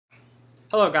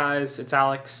Hello guys, it's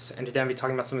Alex, and today I'm going to be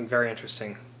talking about something very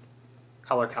interesting,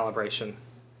 color calibration.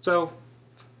 So,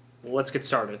 let's get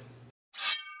started.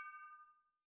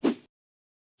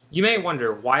 You may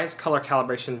wonder, why is color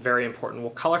calibration very important?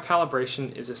 Well, color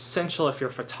calibration is essential if you're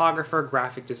a photographer,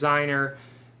 graphic designer,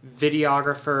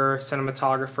 videographer,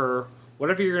 cinematographer.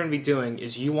 Whatever you're going to be doing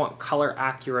is you want color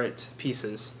accurate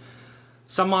pieces.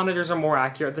 Some monitors are more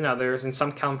accurate than others, and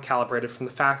some come calibrated from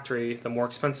the factory, the more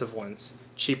expensive ones.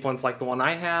 Cheap ones like the one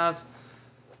I have,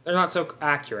 they're not so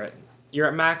accurate. You're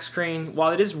at max screen,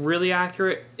 while it is really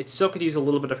accurate, it still could use a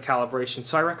little bit of calibration,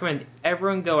 so I recommend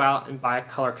everyone go out and buy a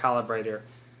color calibrator.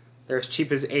 They're as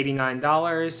cheap as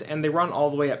 $89, and they run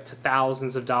all the way up to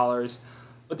thousands of dollars,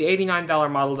 but the $89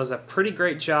 model does a pretty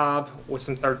great job with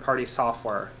some third-party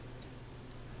software.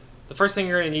 The first thing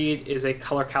you're going to need is a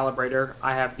color calibrator.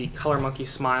 I have the Colormunki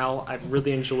Smile. I've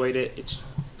really enjoyed it. It's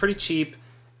pretty cheap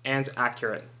and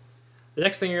accurate. The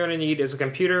next thing you're going to need is a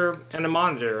computer and a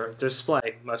monitor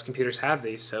display. Most computers have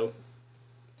these, so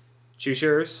choose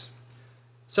yours.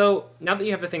 So now that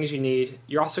you have the things you need,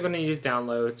 you're also going to need to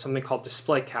download something called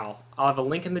DisplayCAL. I'll have a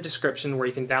link in the description where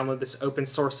you can download this open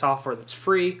source software that's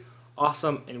free,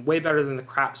 awesome, and way better than the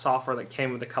crap software that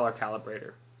came with the color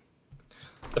calibrator.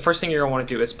 The first thing you're going to want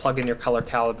to do is plug in your color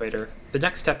calibrator. The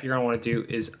next step you're going to want to do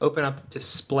is open up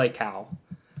DisplayCAL.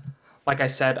 Like I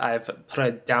said, I've put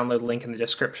a download link in the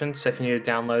description, so if you need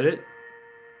to download it,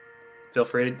 feel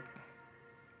free to.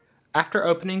 After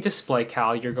opening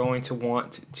DisplayCAL, you're going to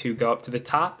want to go up to the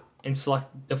top and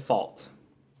select Default.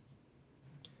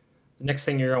 The next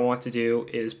thing you're going to want to do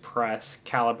is press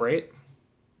Calibrate,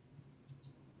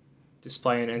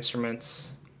 Display and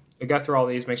Instruments. You'll go through all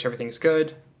these, make sure everything's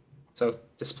good. So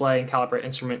Display and Calibrate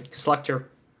Instrument, select your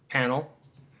panel.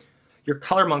 Your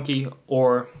Colormunki,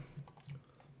 or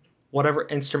whatever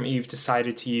instrument you've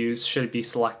decided to use, should be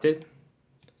selected.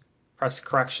 Press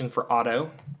Correction for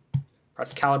Auto.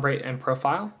 Press Calibrate and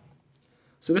Profile.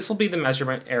 So this will be the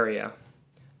measurement area.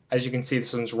 As you can see,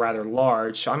 this one's rather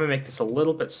large, so I'm going to make this a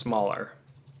little bit smaller.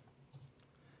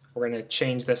 We're going to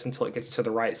change this until it gets to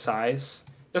the right size.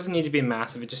 It doesn't need to be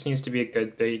massive, it just needs to be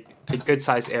a good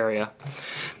size area.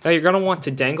 Now you're going to want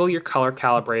to dangle your color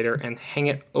calibrator and hang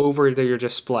it over your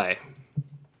display.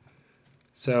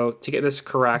 So to get this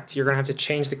correct, you're going to have to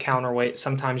change the counterweight.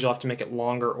 Sometimes you'll have to make it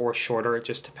longer or shorter, it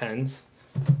just depends.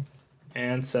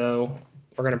 And so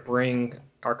we're going to bring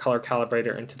our color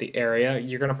calibrator into the area.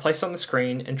 You're going to place it on the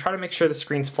screen and try to make sure the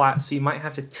screen's flat, so you might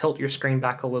have to tilt your screen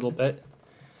back a little bit.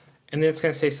 And then it's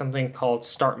going to say something called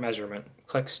Start Measurement.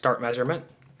 Click Start Measurement.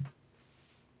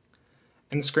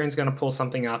 And the screen's going to pull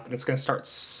something up, and it's going to start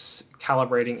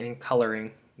calibrating and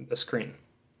coloring the screen.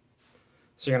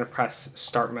 So you're going to press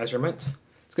Start Measurement.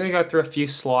 It's going to go through a few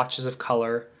swatches of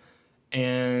color,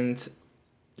 and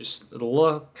just it'll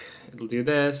look, it'll do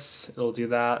this, it'll do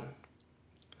that,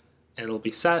 and it'll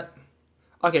be set.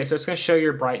 Okay, so it's going to show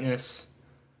your brightness.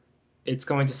 It's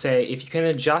going to say if you can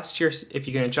adjust your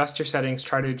settings,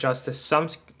 try to adjust this. Some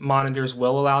monitors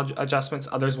will allow adjustments,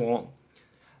 others won't.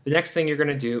 The next thing you're going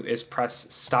to do is press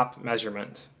Stop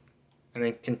Measurement, and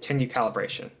then Continue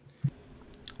Calibration.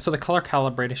 So the color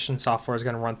calibration software is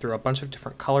going to run through a bunch of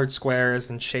different colored squares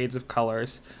and shades of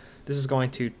colors. This is going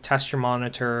to test your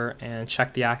monitor and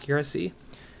check the accuracy.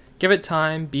 Give it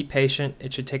time, be patient.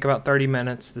 It should take about 30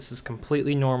 minutes. This is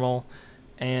completely normal,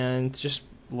 and just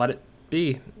let it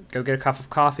be. Go get a cup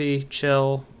of coffee,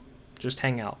 chill, just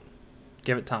hang out.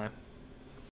 Give it time.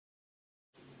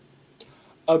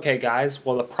 Okay guys,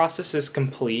 well the process is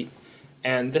complete,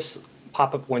 and this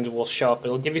pop-up window will show up.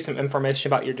 It'll give you some information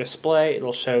about your display.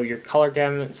 It'll show your color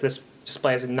gamut. So this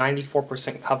display has a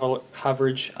 94%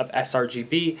 coverage of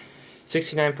sRGB,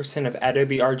 69% of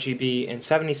Adobe RGB, and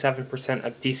 77%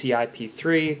 of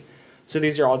DCI-P3. So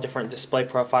these are all different display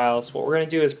profiles. What we're going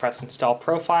to do is press Install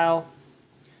Profile.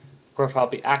 Profile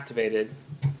will be activated.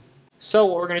 So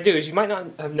what we're going to do is, you might not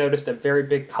have noticed a very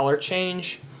big color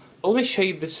change, but let me show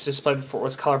you this display before it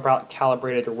was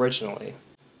calibrated originally.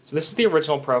 So this is the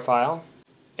original profile,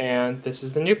 and this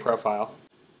is the new profile.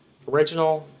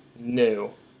 Original, new.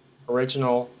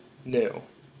 Original, new.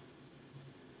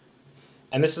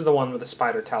 And this is the one with the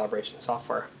spider calibration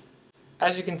software.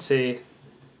 As you can see, there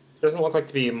doesn't look like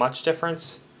to be much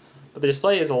difference, but the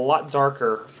display is a lot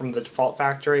darker from the default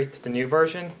factory to the new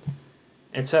version.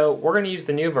 And so we're going to use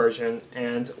the new version,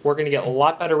 and we're going to get a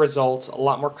lot better results, a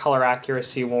lot more color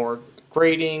accuracy when we're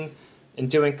grading and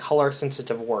doing color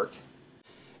sensitive work.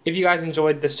 If you guys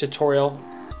enjoyed this tutorial,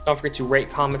 don't forget to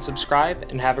rate, comment, subscribe,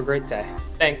 and have a great day.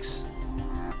 Thanks.